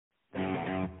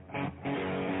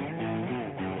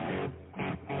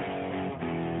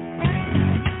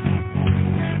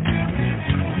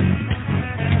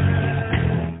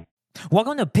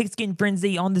Welcome to Pigskin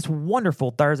Frenzy on this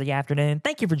wonderful Thursday afternoon.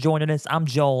 Thank you for joining us. I'm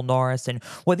Joel Norris, and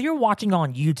whether you're watching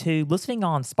on YouTube, listening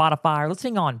on Spotify, or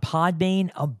listening on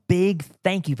Podbean, a big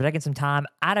thank you for taking some time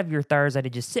out of your Thursday to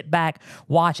just sit back,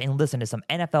 watch, and listen to some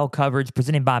NFL coverage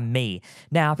presented by me.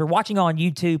 Now, if you're watching on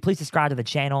YouTube, please subscribe to the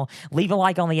channel, leave a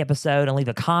like on the episode, and leave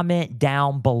a comment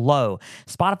down below.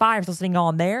 Spotify, if you're listening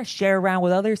on there, share around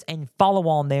with others, and follow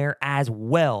on there as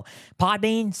well.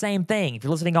 Podbean, same thing. If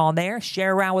you're listening on there,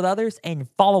 share around with others and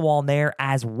follow on there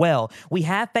as well. We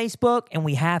have Facebook and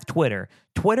we have Twitter.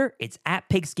 Twitter, it's at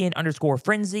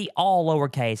pigskin_frenzy, all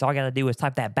lowercase. All you got to do is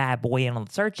type that bad boy in on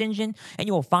the search engine and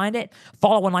you will find it.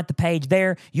 Follow and like the page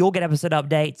there. You'll get episode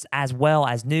updates as well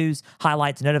as news,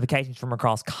 highlights, and notifications from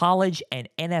across college and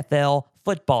NFL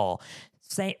football.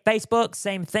 Facebook,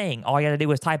 same thing. All you got to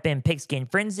do is type in Pigskin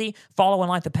Frenzy, follow and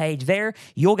like the page there.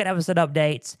 You'll get episode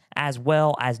updates as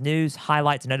well as news,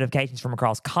 highlights, and notifications from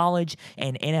across college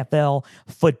and NFL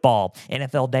football.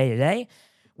 NFL Day Today,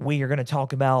 we are going to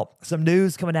talk about some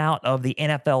news coming out of the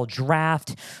NFL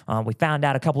draft. We found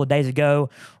out a couple of days ago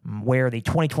where the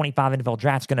 2025 NFL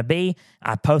draft is going to be.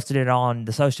 I posted it on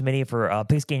the social media for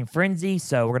Pigskin Frenzy,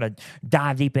 so we're going to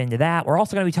dive deep into that. We're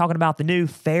also going to be talking about the new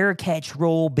fair catch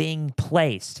rule being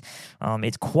placed.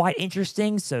 It's quite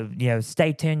interesting, so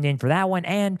stay tuned in for that one.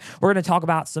 And we're going to talk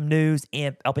about some news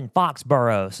up in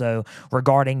Foxborough, so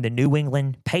regarding the New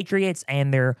England Patriots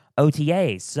and their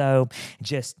OTAs. So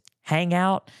just hang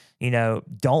out,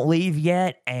 don't leave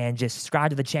yet, and just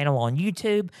subscribe to the channel on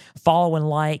YouTube, follow and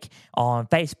like on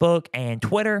Facebook and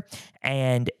Twitter,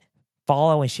 and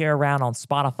follow and share around on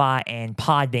Spotify and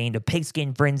Podbean to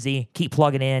Pigskin Frenzy. Keep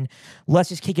plugging in. Let's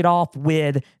just kick it off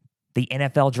with the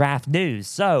NFL draft news.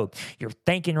 So you're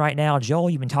thinking right now,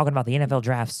 Joel, you've been talking about the NFL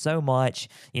draft so much,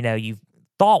 you've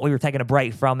thought we were taking a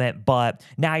break from it, but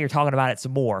now you're talking about it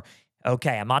some more.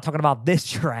 Okay, I'm not talking about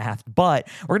this draft, but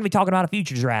we're going to be talking about a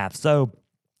future draft. So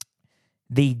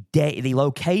the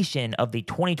location of the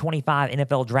 2025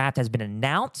 NFL draft has been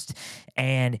announced,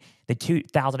 and the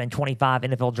 2025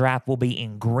 NFL draft will be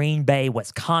in Green Bay,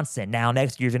 Wisconsin. Now,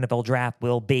 next year's NFL draft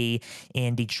will be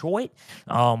in Detroit,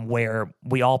 where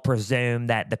we all presume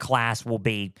that the class will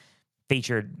be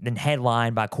featured and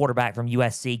headlined by quarterback from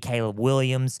USC, Caleb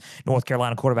Williams, North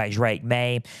Carolina quarterback Drake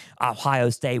May, Ohio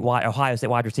State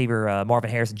wide receiver Marvin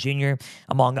Harrison Jr.,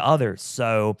 among others.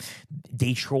 So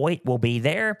Detroit will be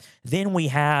there. Then we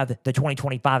have the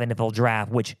 2025 NFL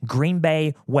draft, which Green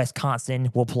Bay, Wisconsin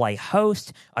will play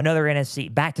host. Another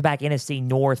back-to-back NFC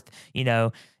North,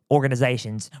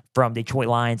 organizations from Detroit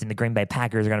Lions and the Green Bay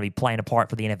Packers are going to be playing a part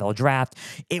for the NFL draft.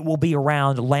 It will be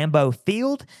around Lambeau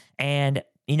Field and,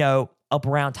 up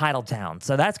around Titletown.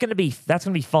 So that's going to be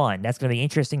fun. That's going to be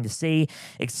interesting to see.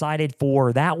 Excited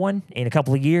for that one in a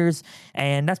couple of years.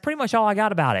 And that's pretty much all I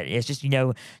got about it. It's just,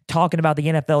 talking about the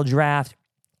NFL draft.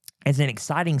 It's an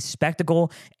exciting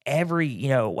spectacle.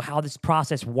 How this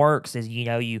process works is,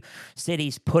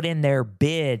 cities put in their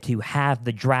bid to have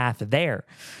the draft there.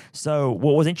 So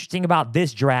what was interesting about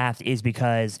this draft is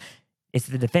because it's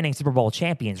the defending Super Bowl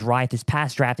champions, right? This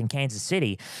past draft in Kansas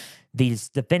City, these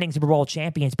defending Super Bowl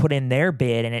champions put in their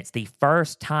bid, and it's the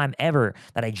first time ever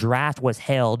that a draft was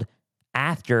held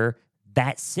after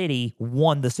that city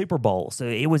won the Super Bowl. So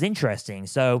it was interesting.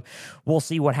 So we'll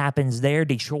see what happens there.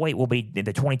 Detroit will be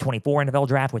the 2024 NFL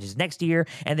draft, which is next year.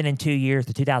 And then in 2 years,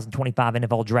 the 2025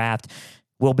 NFL draft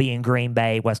will be in Green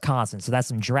Bay, Wisconsin. So that's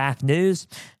some draft news.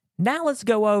 Now let's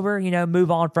go over,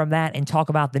 move on from that and talk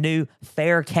about the new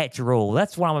fair catch rule.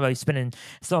 That's what I'm going to be spending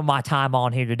some of my time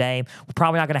on here today. We're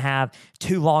probably not going to have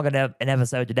too long an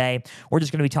episode today. We're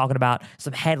just going to be talking about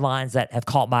some headlines that have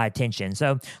caught my attention.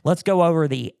 So let's go over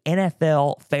the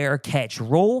NFL fair catch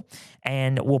rule,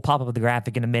 and we'll pop up the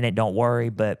graphic in a minute. Don't worry,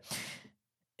 but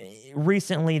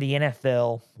recently the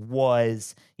NFL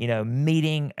was,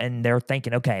 meeting, and they're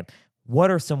thinking, okay,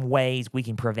 what are some ways we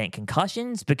can prevent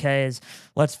concussions? Because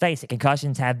let's face it,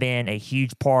 concussions have been a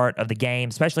huge part of the game,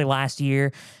 especially last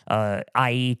year,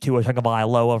 i.e. Tua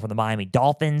Tagovailoa from the Miami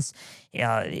Dolphins.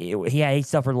 He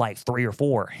suffered like 3 or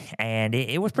 4, and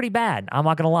it was pretty bad. I'm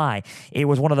not going to lie. It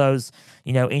was one of those,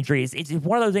 injuries. It's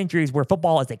one of those injuries where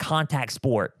football is a contact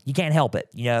sport. You can't help it.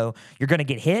 You're going to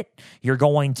get hit. You're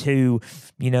going to,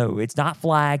 it's not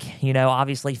flag.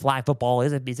 Obviously flag football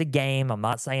is a game. I'm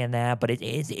not saying that, but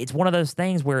it's one of those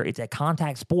things where it's a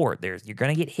contact sport. You're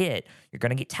going to get hit. You're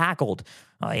going to get tackled.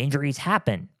 Injuries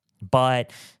happen,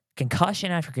 but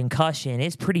concussion after concussion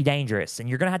is pretty dangerous, and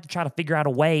you're going to have to try to figure out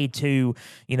a way to,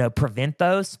 prevent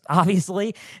those,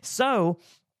 obviously. So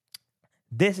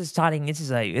this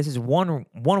is one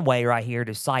way right here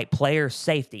to cite player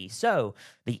safety. So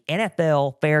the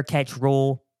NFL fair catch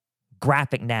rule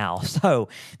graphic now. So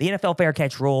the NFL fair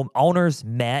catch rule, owners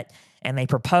met and they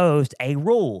proposed a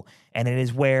rule, and it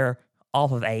is where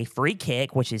off of a free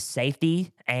kick, which is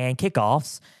safety and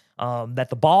kickoffs, that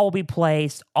the ball will be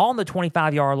placed on the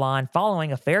 25-yard line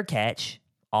following a fair catch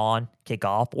on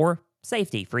kickoff or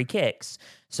safety, free kicks.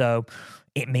 So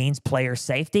it means player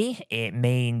safety. It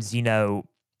means,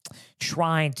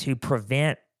 trying to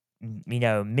prevent,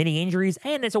 many injuries,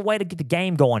 and it's a way to get the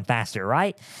game going faster,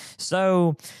 right?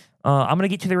 So I'm going to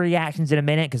get to the reactions in a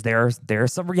minute because there are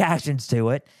some reactions to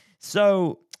it.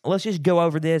 So let's just go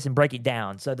over this and break it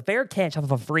down. So the fair catch off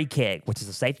of a free kick, which is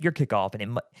a safety or kickoff,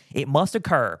 and it must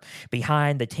occur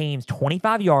behind the team's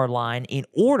 25-yard line in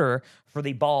order for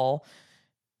the ball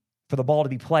to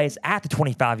be placed at the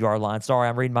 25-yard line. Sorry,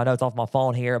 I'm reading my notes off my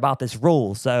phone here about this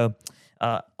rule. So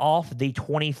off the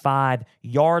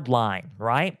 25-yard line,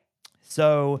 right?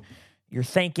 So you're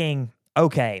thinking,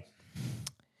 okay,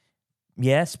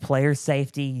 yes, player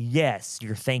safety. Yes,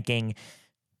 you're thinking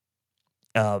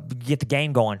get the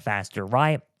game going faster,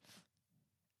 right?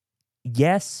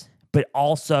 Yes, but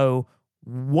also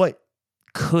what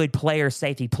could player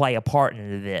safety play a part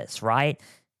into this, right?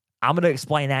 I'm going to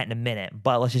explain that in a minute,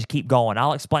 but let's just keep going.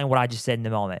 I'll explain what I just said in a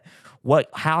moment.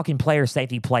 How can player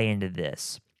safety play into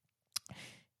this?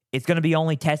 It's going to be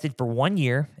only tested for 1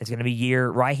 year. It's going to be year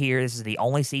right here. This is the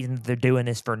only season that they're doing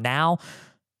this for now.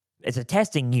 It's a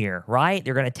testing year, right?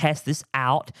 They're going to test this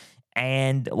out.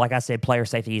 And like I said, player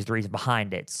safety is the reason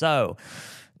behind it. So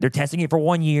they're testing it for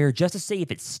 1 year just to see if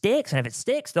it sticks. And if it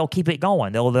sticks, they'll keep it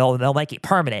going. They'll make it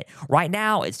permanent. Right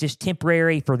now, it's just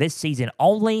temporary for this season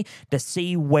only to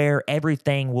see where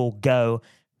everything will go,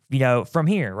 from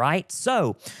here, right?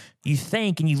 So you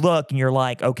think and you look and you're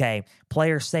like, okay,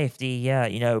 player safety,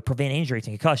 prevent injuries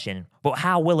and concussion. But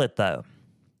how will it, though?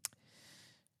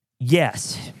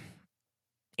 Yes,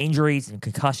 injuries and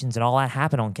concussions and all that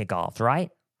happen on kickoffs, right?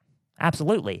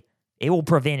 Absolutely. It will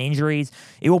prevent injuries.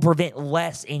 It will prevent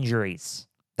less injuries.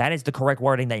 That is the correct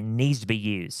wording that needs to be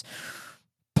used.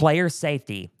 Player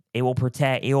safety. It will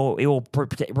protect. It will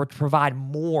provide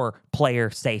more player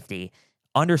safety.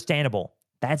 Understandable.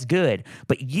 That's good.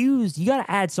 But you got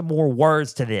to add some more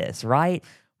words to this, right?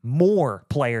 More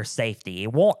player safety.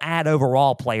 It won't add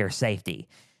overall player safety.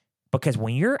 Because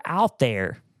when you're out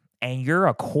there and you're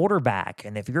a quarterback,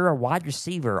 and if you're a wide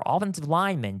receiver, offensive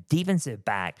lineman, defensive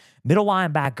back, middle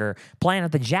linebacker, playing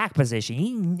at the jack position,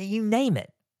 you name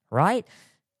it, right?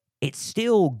 It's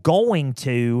still going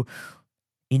to,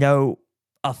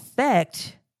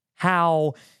 affect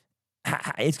how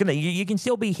it's going to, you can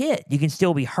still be hit. You can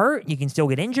still be hurt. You can still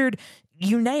get injured.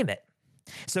 You name it.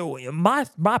 So my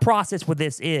process with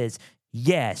this is,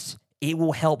 yes, it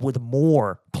will help with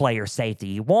more player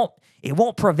safety. It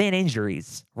won't prevent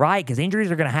injuries, right? Because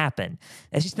injuries are going to happen.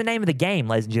 That's just the name of the game,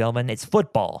 ladies and gentlemen. It's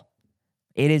football.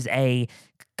 It is a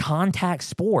contact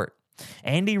sport.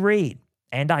 Andy Reid,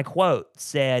 and I quote,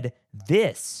 said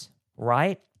this,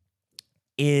 right,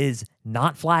 is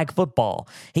not flag football.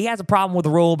 He has a problem with the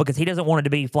rule because he doesn't want it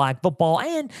to be flag football,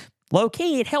 and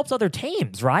low-key, it helps other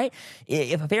teams, right?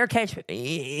 If a fair catch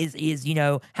is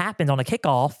happens on a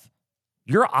kickoff,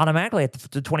 you're automatically at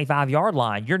the 25-yard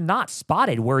line. You're not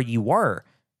spotted where you were.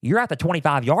 You're at the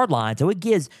 25-yard line, so it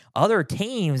gives other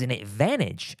teams an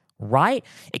advantage, right?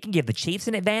 It can give the Chiefs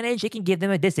an advantage. It can give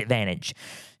them a disadvantage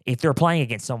if they're playing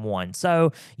against someone.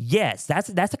 So, yes, that's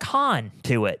a con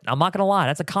to it. I'm not going to lie.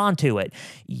 That's a con to it.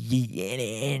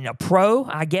 And a pro,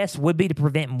 I guess, would be to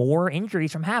prevent more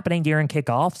injuries from happening during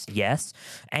kickoffs, yes.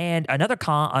 And another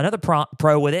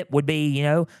pro with it would be,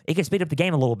 it can speed up the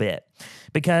game a little bit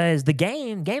because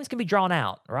games can be drawn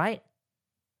out, right?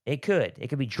 It could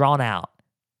be drawn out.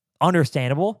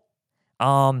 Understandable.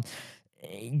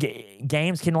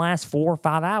 Games can last 4 or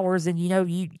 5 hours, and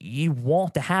you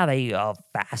want to have a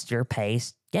faster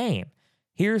paced game.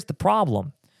 Here's the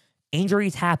problem: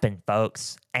 injuries happen,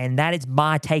 folks, and that is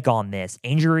my take on this.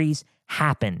 Injuries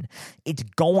happen. It's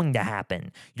going to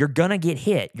happen. You're gonna get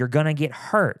hit. You're gonna get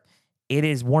hurt. It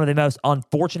is one of the most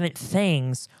unfortunate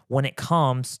things when it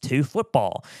comes to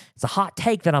football. It's a hot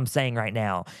take that I'm saying right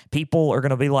now. People are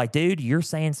gonna be like, "Dude, you're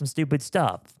saying some stupid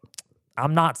stuff."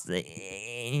 I'm not.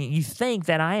 You think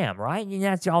that I am, right?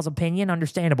 That's y'all's opinion.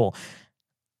 Understandable.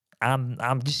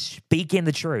 I'm just speaking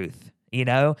the truth.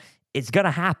 It's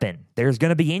gonna happen. There's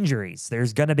gonna be injuries.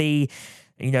 There's gonna be,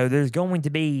 there's going to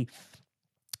be,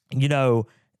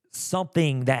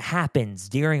 something that happens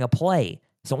during a play.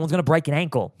 Someone's going to break an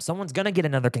ankle. Someone's going to get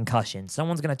another concussion.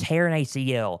 Someone's going to tear an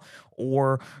ACL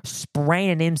or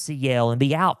sprain an MCL and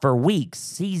be out for weeks,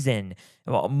 season,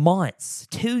 months,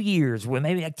 2 years,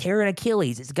 maybe tear an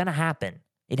Achilles. It's going to happen.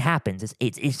 It happens.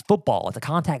 It's football. It's a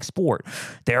contact sport.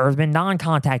 There have been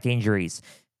non-contact injuries.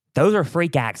 Those are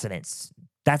freak accidents.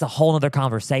 That's a whole other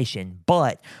conversation.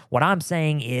 But what I'm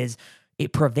saying is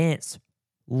it prevents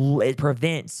more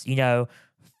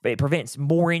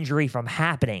injury from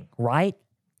happening, right?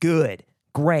 Good.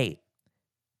 Great.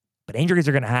 But injuries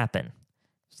are going to happen.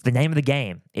 It's the name of the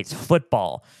game. It's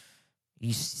football.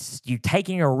 You're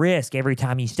taking a risk every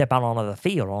time you step out onto the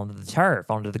field, onto the turf,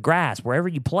 onto the grass, wherever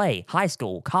you play, high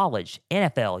school, college,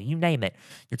 NFL, you name it.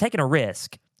 You're taking a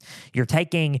risk. You're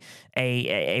taking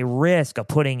a risk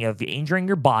of injuring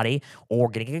your body or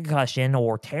getting a concussion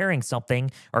or tearing something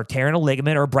or tearing a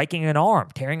ligament or breaking an arm,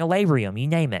 tearing a labrum, you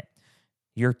name it.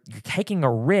 You're taking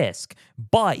a risk,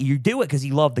 but you do it because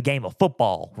you love the game of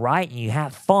football, right? And you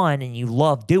have fun and you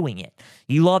love doing it.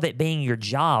 You love it being your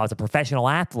job as a professional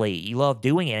athlete. You love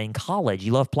doing it in college.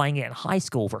 You love playing it in high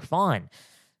school for fun.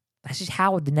 That's just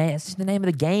the name of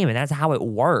the game, and that's how it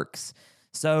works.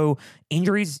 So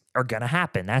injuries are going to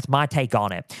happen. That's my take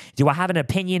on it. Do I have an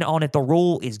opinion on if the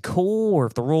rule is cool or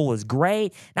if the rule is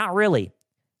great? Not really.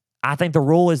 I think the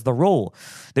rule is the rule.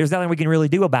 There's nothing we can really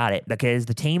do about it because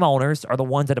the team owners are the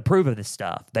ones that approve of this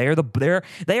stuff. They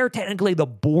are technically the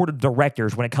board of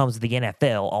directors when it comes to the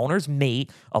NFL. Owners meet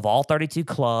of all 32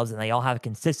 clubs and they all have a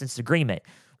consensus agreement.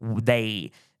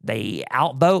 They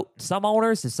outvote some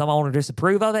owners, and some owners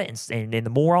disapprove of it, and the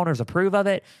more owners approve of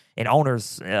it, and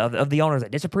owners of the owners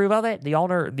that disapprove of it,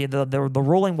 the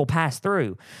ruling will pass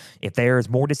through. If there is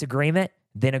more disagreement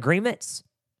than agreements,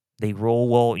 the rule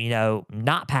will,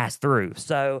 not pass through.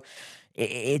 So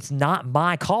it's not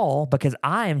my call because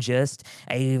I'm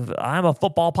a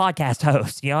football podcast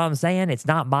host. You know what I'm saying? It's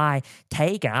not my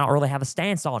take, and I don't really have a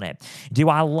stance on it. Do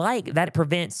I like that it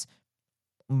prevents,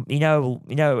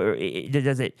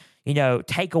 does it,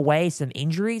 take away some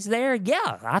injuries there?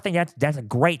 Yeah, I think that's a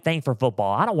great thing for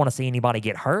football. I don't want to see anybody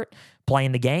get hurt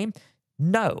playing the game.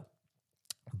 No.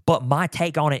 But my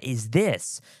take on it is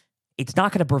this. It's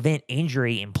not going to prevent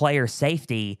injury and player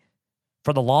safety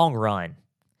for the long run.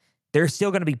 There's still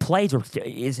going to be plays where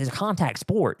it's a contact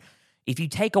sport. If you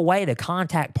take away the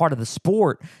contact part of the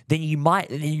sport, then you got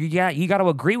to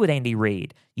agree with Andy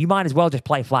Reid. You might as well just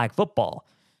play flag football.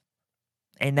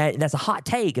 And that's a hot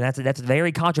take, and that's a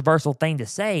very controversial thing to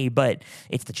say, but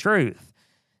it's the truth.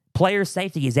 Player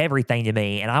safety is everything to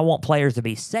me, and I want players to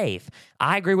be safe.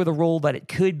 I agree with the rule that it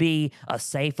could be a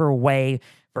safer way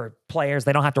for players.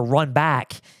 They don't have to run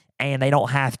back, and they don't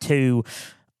have to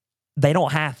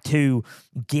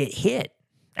get hit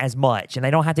as much, and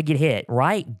they don't have to get hit,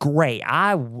 right? Great.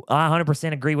 I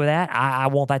 100% agree with that. I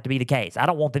want that to be the case. I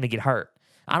don't want them to get hurt.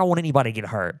 I don't want anybody to get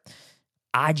hurt.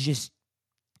 It's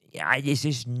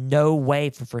just no way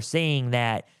for foreseeing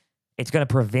that it's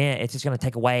just going to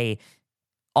take away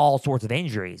all sorts of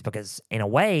injuries because in a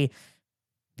way,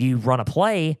 if you run a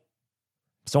play,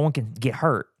 someone can get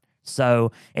hurt.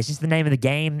 So it's just the name of the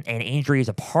game, and injury is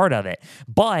a part of it.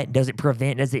 But is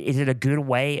it a good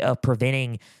way of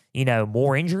preventing,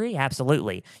 more injury?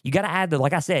 Absolutely. You got to add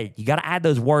like I said, you got to add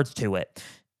those words to it.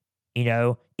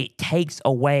 It takes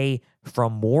away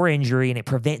from more injury and it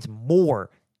prevents more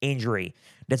injury.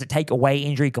 Does it take away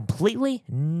injury completely?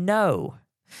 No.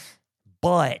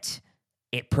 But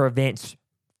it prevents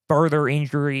further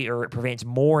injury, or it prevents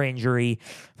more injury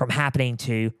from happening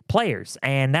to players.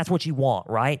 And that's what you want,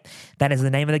 right? That is the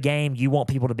name of the game. You want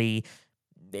people to be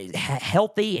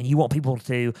healthy, and you want people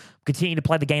to continue to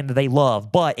play the game that they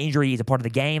love. But injury is a part of the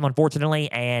game, unfortunately,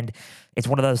 and it's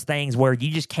one of those things where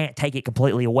you just can't take it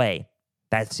completely away.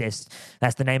 That's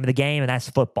the name of the game, and that's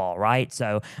football, right?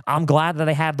 So I'm glad that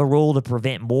they have the rule to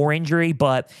prevent more injury,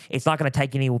 but it's not going to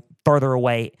take any further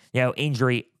away,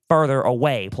 injury further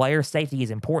away. Player safety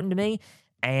is important to me,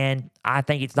 and I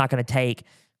think it's not going to take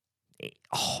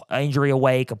injury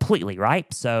away completely, right?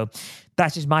 So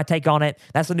that's just my take on it.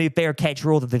 That's the new fair catch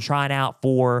rule that they're trying out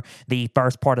for the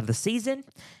first part of the season.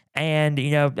 And,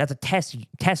 that's a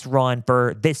test run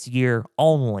for this year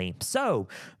only. So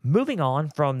moving on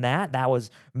from that was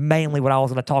mainly what I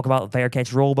was going to talk about, the fair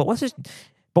catch rule. But let's just,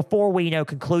 before we,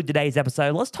 conclude today's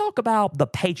episode, let's talk about the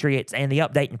Patriots and the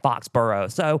update in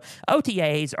Foxborough. So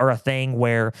OTAs are a thing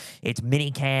where it's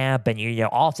mini camp and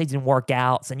off-season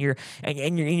workouts, and you're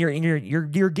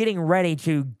getting ready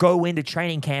to go into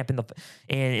training camp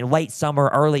in late summer,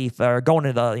 early fall,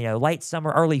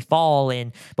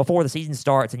 and before the season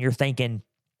starts, and you're thinking,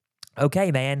 okay,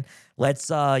 man, let's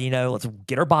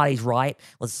get our bodies right,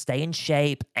 let's stay in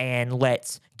shape, and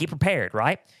let's get prepared,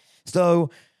 right? So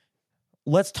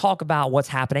let's talk about what's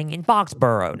happening in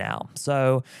Foxborough now.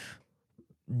 So,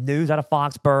 news out of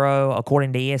Foxborough,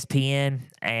 according to ESPN,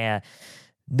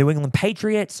 New England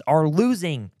Patriots are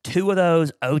losing 2 of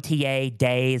those OTA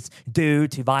days due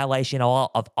to violation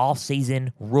of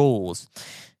off-season rules.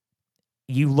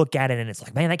 You look at it and it's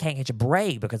like, man, they can't catch a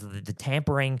break because of the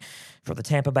tampering for the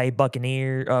Tampa Bay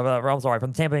Buccaneers.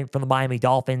 From the Miami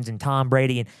Dolphins and Tom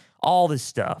Brady and all this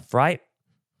stuff, right?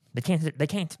 They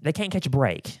can't catch a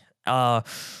break.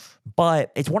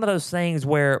 But it's one of those things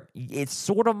where it's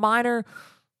sort of minor,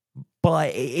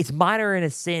 but it's minor in a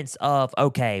sense of,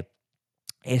 okay,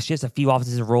 it's just a few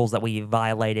offensive rules that we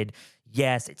violated.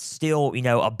 Yes, it's still,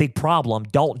 a big problem.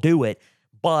 Don't do it,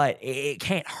 but it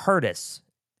can't hurt us,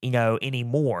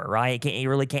 anymore, right? It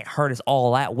really can't hurt us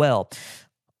all that well.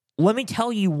 Let me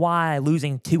tell you why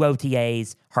losing 2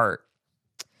 OTAs hurt.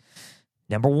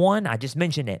 Number one, I just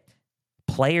mentioned it.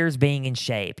 Players being in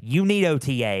shape. You need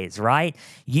OTAs, right?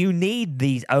 You need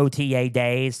these OTA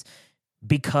days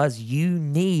because you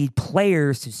need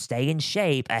players to stay in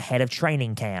shape ahead of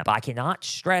training camp. I cannot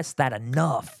stress that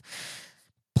enough.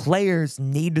 Players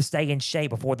need to stay in shape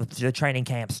before the training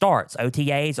camp starts.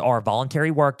 OTAs are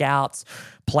voluntary workouts.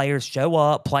 Players show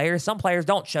up. Some players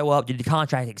don't show up due to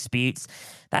contract disputes.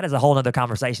 That is a whole other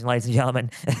conversation, ladies and gentlemen.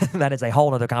 That is a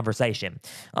whole other conversation.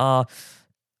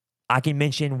 I can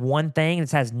mention one thing.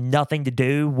 This has nothing to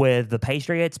do with the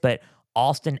Patriots, but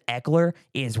Austin Ekeler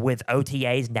is with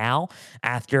OTAs now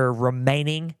after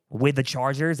remaining with the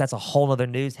Chargers. That's a whole other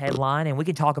news headline, and we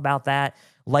can talk about that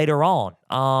later on.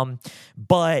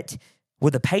 But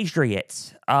with the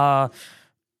Patriots,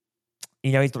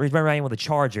 he's remaining with the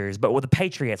Chargers, but with the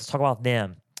Patriots, let's talk about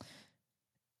them.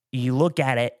 You look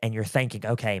at it and you're thinking,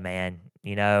 okay, man,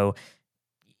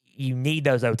 you need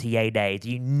those OTA days.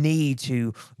 You need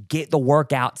to get the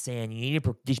workouts in. You need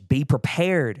to just be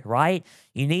prepared, right?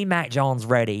 You need Mac Jones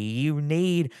ready. You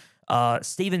need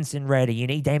Stevenson ready. You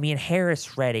need Damian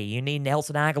Harris ready. You need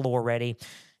Nelson Aguilar ready.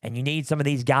 And you need some of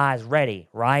these guys ready,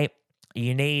 right?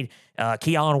 You need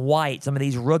Keon White, some of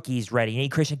these rookies ready. You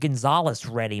need Christian Gonzalez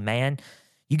ready, man.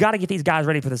 You got to get these guys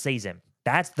ready for the season.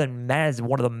 That is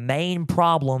one of the main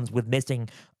problems with missing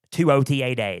 2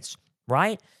 OTA days,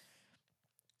 right?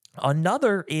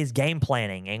 Another is game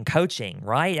planning and coaching,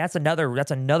 right? That's another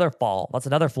flaw. That's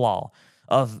another flaw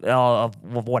of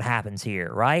what happens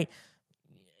here, right?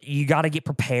 You got to get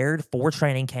prepared for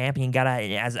training camp. And you got to,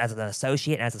 as an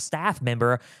associate, as a staff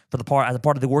member as a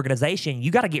part of the organization,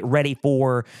 you got to get ready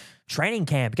for training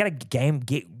camp. You got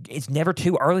to it's never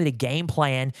too early to game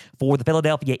plan for the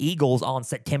Philadelphia Eagles on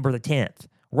September the 10th,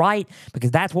 right?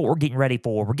 Because that's what we're getting ready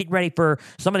for. We're getting ready for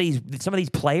some of these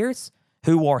players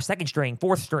who are second string,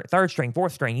 third string,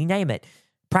 fourth string, you name it,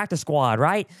 practice squad,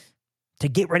 right? To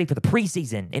get ready for the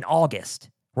preseason in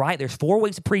August, right? There's 4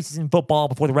 weeks of preseason football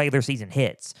before the regular season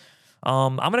hits.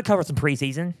 I'm going to cover some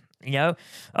preseason.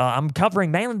 I'm covering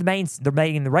mainly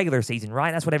the regular season,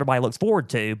 right? That's what everybody looks forward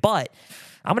to. But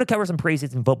I'm going to cover some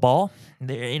preseason football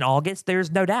in August. There's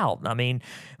no doubt. I mean,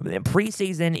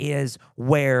 preseason is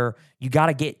where you got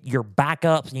to get your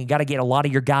backups and you got to get a lot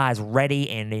of your guys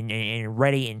ready and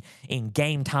ready in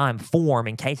game time form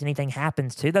in case anything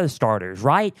happens to those starters,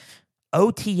 right?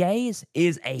 OTAs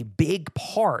is a big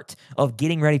part of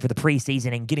getting ready for the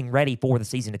preseason and getting ready for the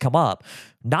season to come up.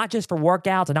 Not just for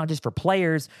workouts and not just for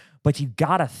players, but you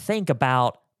got to think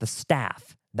about the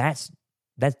staff. That's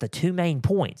the 2 main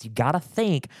points. You got to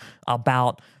think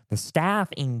about the staff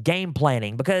in game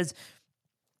planning because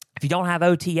if you don't have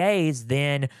OTAs,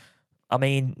 then,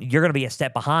 you're going to be a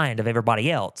step behind of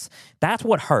everybody else. That's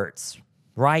what hurts,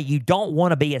 right? You don't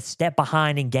want to be a step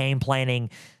behind in game planning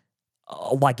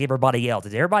like everybody else.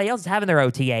 Everybody else is having their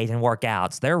OTAs and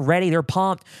workouts. They're ready. They're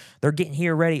pumped. They're getting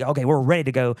here ready. Okay, we're ready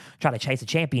to go try to chase a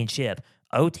championship.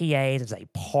 OTAs is a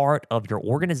part of your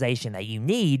organization that you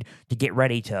need to get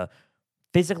ready to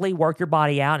physically work your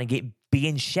body out and be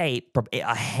in shape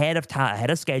ahead of time, ahead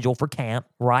of schedule for camp,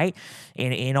 right?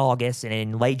 In August and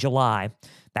in late July.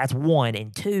 That's 1.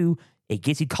 And 2, it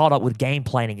gets you caught up with game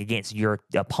planning against your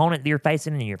opponent that you're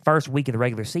facing in your first week of the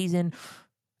regular season.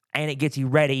 And it gets you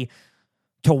ready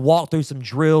to walk through some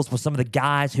drills with some of the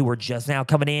guys who are just now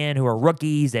coming in, who are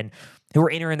rookies and who are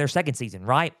entering their second season,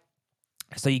 right?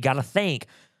 So you got to think,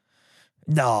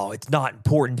 no, it's not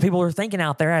important. People are thinking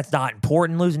out there, that's not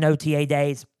important. Losing OTA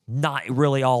days, not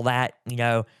really all that,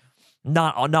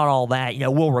 not all that,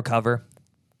 we'll recover.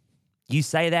 You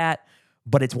say that,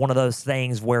 but it's one of those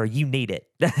things where you need it.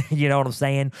 You know what I'm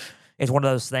saying? It's one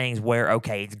of those things where,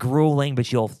 okay, it's grueling,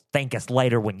 but you'll thank us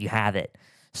later when you have it.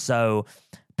 So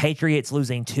Patriots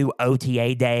losing 2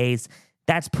 OTA days,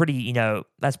 that's pretty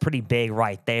big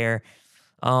right there.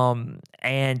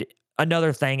 And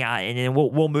another thing, and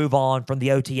we'll move on from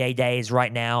the OTA days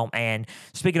right now. And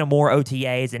speaking of more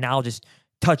OTAs, and I'll just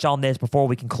touch on this before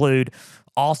we conclude.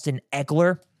 Austin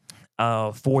Ekeler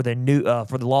for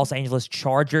the Los Angeles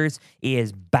Chargers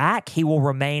is back. He will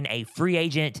remain a free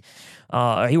agent.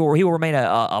 He will remain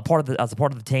a part of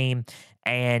the team,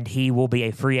 and he will be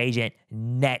a free agent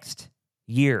next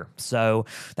year. So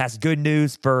that's good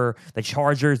news for the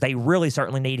Chargers. They really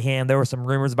certainly need him. There were some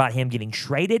rumors about him getting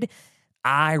traded.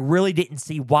 I really didn't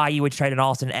see why you would trade an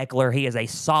Austin Ekeler. He is a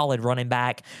solid running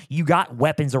back. You got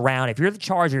weapons around. If you're the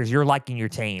Chargers, you're liking your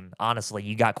team. Honestly,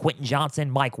 you got Quentin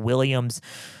Johnson, Mike Williams.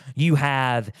 You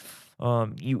have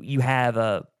Austin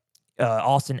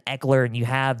Ekeler, and you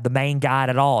have the main guy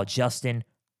at all, Justin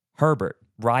Herbert.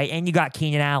 Right, and you got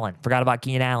Keenan Allen. Forgot about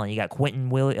Keenan Allen. You got Quentin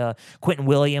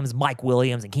Williams, Mike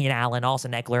Williams, and Keenan Allen,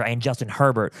 Austin Ekeler, and Justin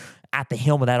Herbert at the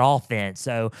helm of that offense.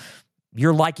 So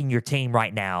you're liking your team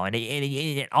right now, and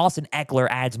Austin Ekeler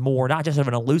adds more, not just of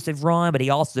an elusive run, but he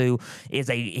also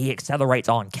he accelerates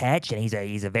on catch, and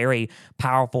he's a very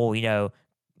powerful.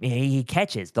 He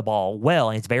catches the ball well,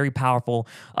 and he's very powerful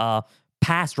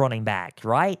pass running back.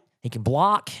 Right. He can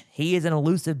block. He is an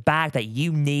elusive back that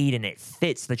you need, and it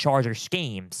fits the Chargers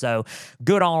scheme. So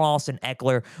good on Austin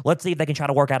Ekeler. Let's see if they can try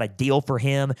to work out a deal for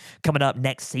him coming up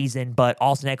next season. But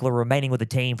Austin Ekeler remaining with the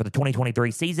team for the 2023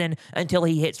 season until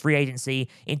he hits free agency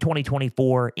in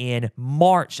 2024 in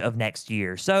March of next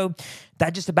year. So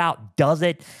that just about does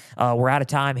it. We're out of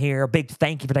time here. A big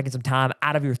thank you for taking some time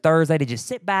out of your Thursday to just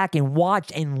sit back and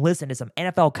watch and listen to some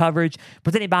NFL coverage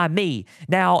presented by me.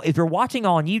 Now, if you're watching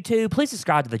on YouTube, please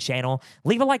subscribe to the channel.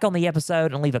 Leave a like on the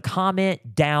episode and leave a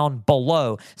comment down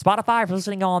below. Spotify, if you're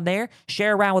listening on there,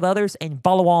 share around with others and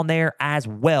follow on there as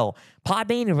well.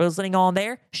 Podbean, if you're listening on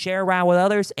there, share around with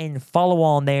others and follow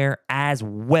on there as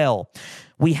well.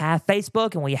 We have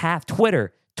Facebook and we have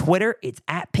Twitter. Twitter, it's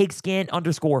at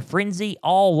Pigskin_Frenzy,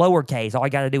 all lowercase. All you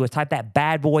got to do is type that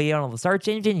bad boy in on the search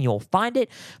engine and you'll find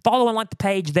it. Follow and like the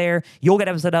page there. You'll get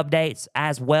episode updates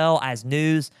as well as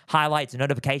news, highlights, and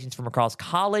notifications from across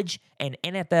college and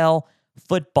NFL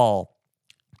football.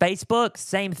 Facebook,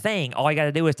 same thing. All you got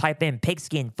to do is type in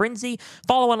Pigskin Frenzy.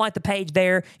 Follow and like the page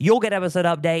there. You'll get episode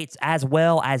updates as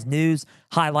well as news,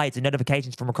 highlights, and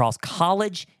notifications from across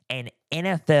college and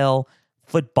NFL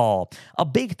football. A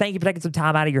big thank you for taking some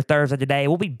time out of your Thursday today.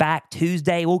 We'll be back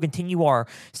Tuesday. We'll continue our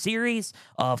series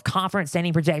of conference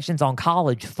standing projections on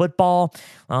college football.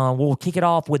 We'll kick it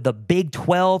off with the Big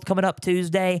 12 coming up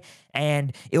Tuesday,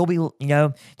 and it'll be,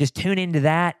 just tune into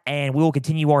that, and we'll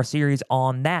continue our series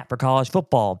on that for college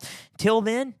football. Till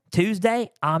then,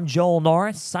 Tuesday, I'm Joel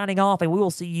Norris signing off, and we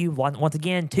will see you once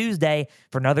again Tuesday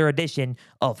for another edition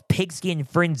of Pigskin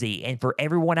Frenzy. And for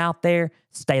everyone out there,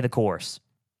 stay the course.